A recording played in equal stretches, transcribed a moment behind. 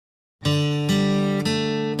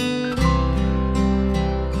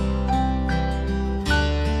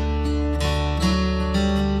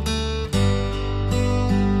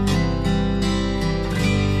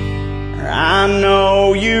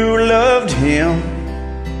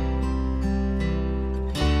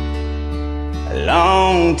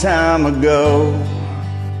long time ago.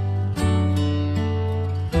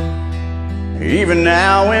 Even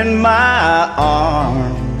now in my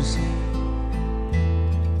arms,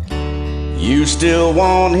 you still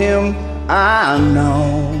want him, I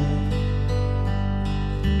know.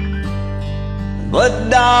 But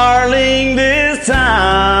darling, this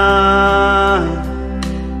time,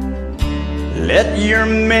 let your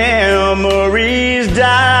memories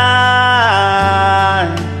die.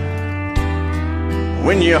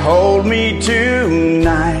 When you hold me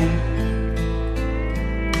tonight,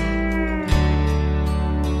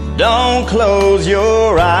 don't close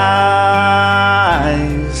your eyes.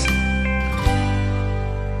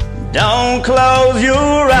 Don't close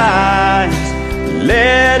your eyes.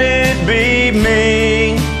 Let it be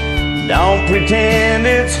me. Don't pretend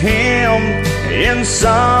it's him in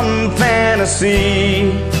some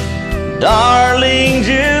fantasy. Darling,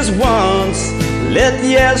 just once, let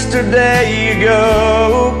yesterday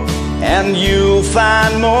go, and you'll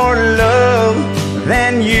find more love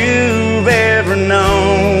than you've ever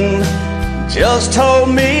known. Just hold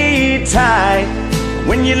me tight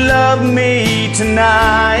when you love me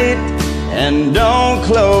tonight, and don't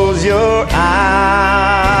close your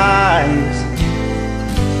eyes.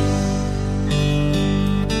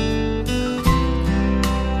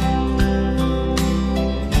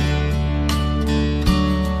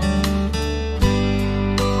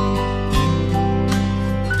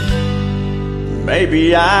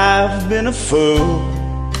 Maybe I've been a fool,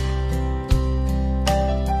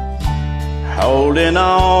 holding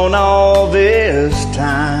on all this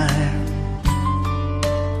time,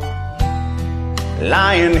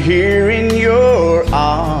 lying here in your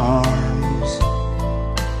arms,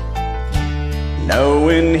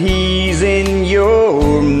 knowing he's in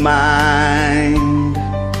your mind.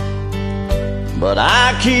 But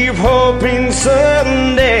I keep hoping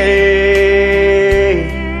someday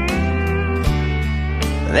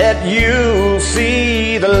that you'll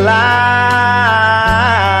see the light.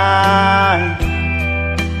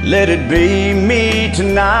 Let it be me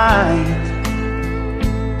tonight,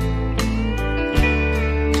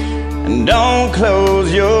 and don't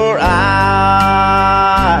close your eyes.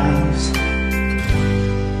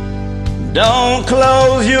 Don't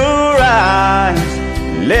close your eyes.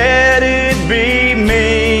 Let it be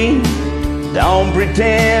me. Don't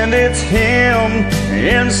pretend it's him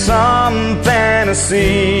in some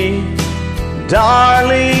fantasy.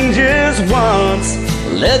 Darling, just once,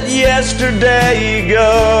 let yesterday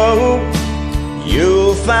go.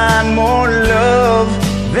 You'll find more love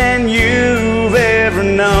than you've ever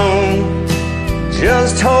known.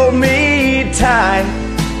 Just hold me tight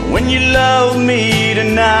when you love me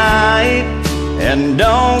tonight, and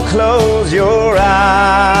don't close your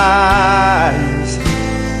eyes.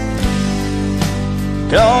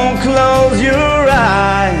 Don't close your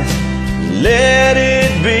eyes. Let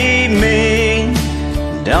it be me.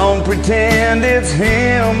 Don't pretend it's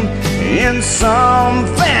him in some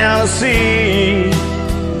fantasy.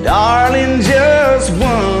 Darling, just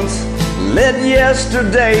once, let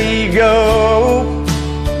yesterday go.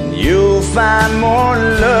 You'll find more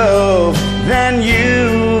love than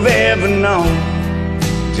you've ever known.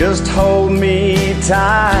 Just hold me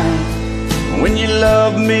tight when you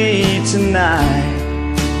love me tonight,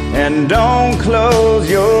 and don't close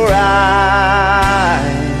your eyes.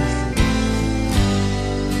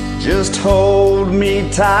 Just hold me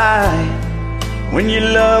tight when you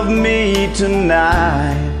love me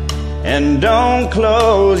tonight, and don't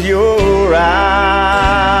close your